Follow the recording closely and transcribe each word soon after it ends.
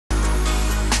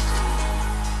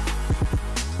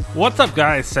What's up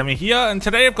guys, Sammy here, and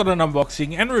today I've got an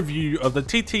unboxing and review of the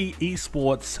TT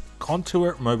eSports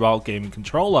Contour mobile gaming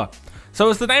controller. So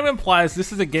as the name implies,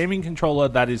 this is a gaming controller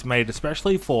that is made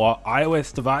especially for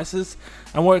iOS devices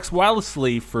and works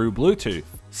wirelessly through Bluetooth.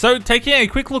 So taking a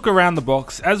quick look around the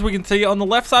box, as we can see on the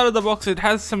left side of the box it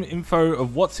has some info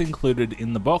of what's included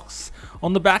in the box.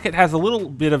 On the back it has a little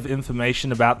bit of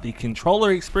information about the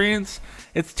controller experience,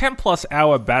 its 10+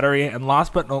 hour battery, and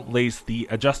last but not least the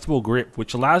adjustable grip,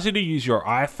 which allows you to use your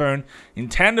iPhone in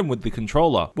tandem with the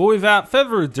controller. But without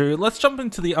further ado, let's jump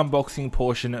into the unboxing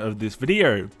portion of this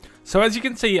video. So as you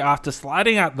can see, after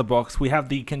sliding out the box we have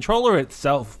the controller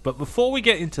itself, but before we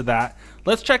get into that,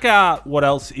 let's check out what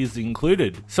else is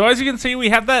included. So as you can see, we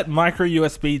have that micro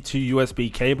USB to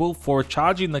USB cable for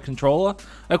charging the controller,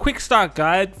 a quick start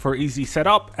guide for easy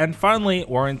setup, and finally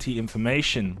warranty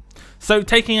information. So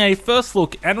taking a first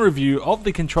look and review of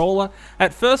the controller,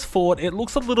 at first thought it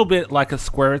looks a little bit like a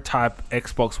square type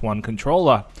Xbox One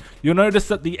controller. You'll notice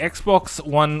that the Xbox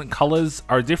One colors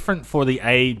are different for the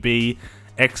A, B,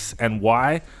 X and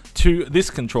Y to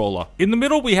this controller. In the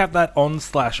middle we have that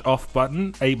on/off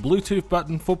button, a Bluetooth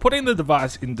button for putting the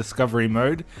device in discovery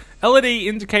mode, LED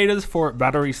indicators for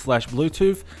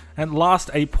battery/Bluetooth, and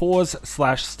last a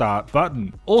pause/start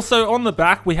button. Also on the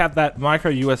back we have that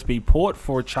micro USB port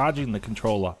for charging the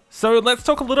controller. So let's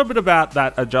talk a little bit about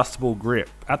that adjustable grip.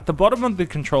 At the bottom of the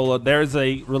controller there is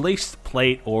a release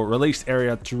plate or release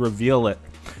area to reveal it.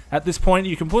 At this point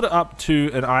you can put it up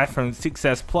to an iPhone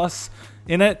 6s Plus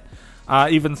in it,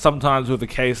 even sometimes with a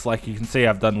case like you can see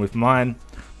I've done with mine.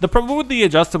 The problem with the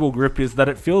adjustable grip is that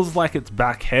it feels like it's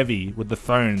back heavy with the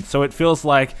phone, so it feels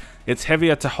like it's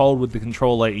heavier to hold with the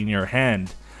controller in your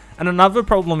hand. And another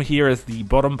problem here is the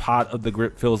bottom part of the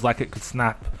grip feels like it could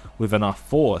snap with enough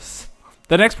force.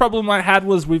 The next problem I had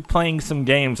was with playing some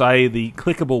games, i.e. the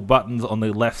clickable buttons on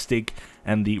the left stick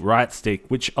and the right stick,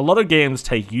 which a lot of games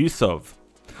take use of.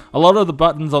 A lot of the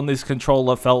buttons on this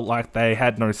controller felt like they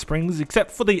had no springs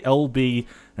except for the LB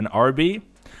and RB.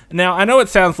 Now I know it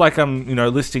sounds like I'm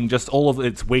listing just all of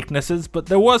its weaknesses, but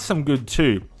there was some good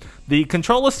too. The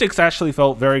controller sticks actually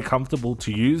felt very comfortable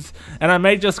to use, and I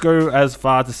may just go as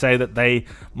far to say that they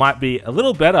might be a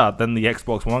little better than the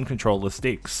Xbox One controller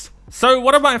sticks. So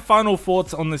what are my final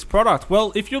thoughts on this product?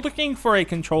 Well, if you're looking for a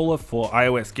controller for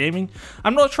iOS gaming,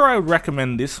 I'm not sure I would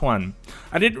recommend this one.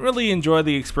 I didn't really enjoy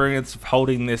the experience of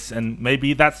holding this, and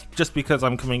maybe that's just because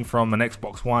I'm coming from an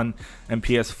Xbox One and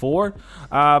PS4,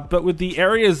 but with the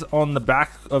areas on the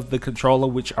back of the controller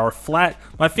which are flat,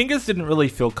 my fingers didn't really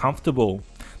feel comfortable.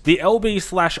 The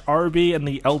LB/RB and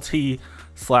the LT/RT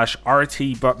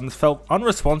buttons felt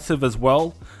unresponsive as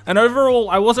well, and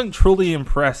overall I wasn't truly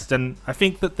impressed, and I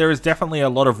think that there is definitely a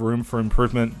lot of room for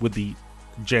improvement with the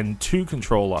Gen 2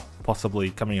 controller possibly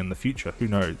coming in the future, who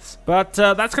knows. But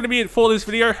that's going to be it for this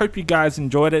video. Hope you guys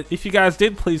enjoyed it. If you guys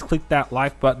did, please click that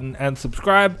like button and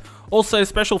subscribe. Also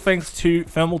special thanks to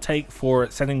Thermal Take for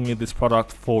sending me this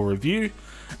product for review.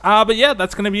 But yeah,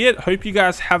 that's going to be it. Hope you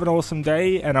guys have an awesome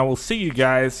day, and I will see you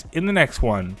guys in the next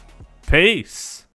one. Peace!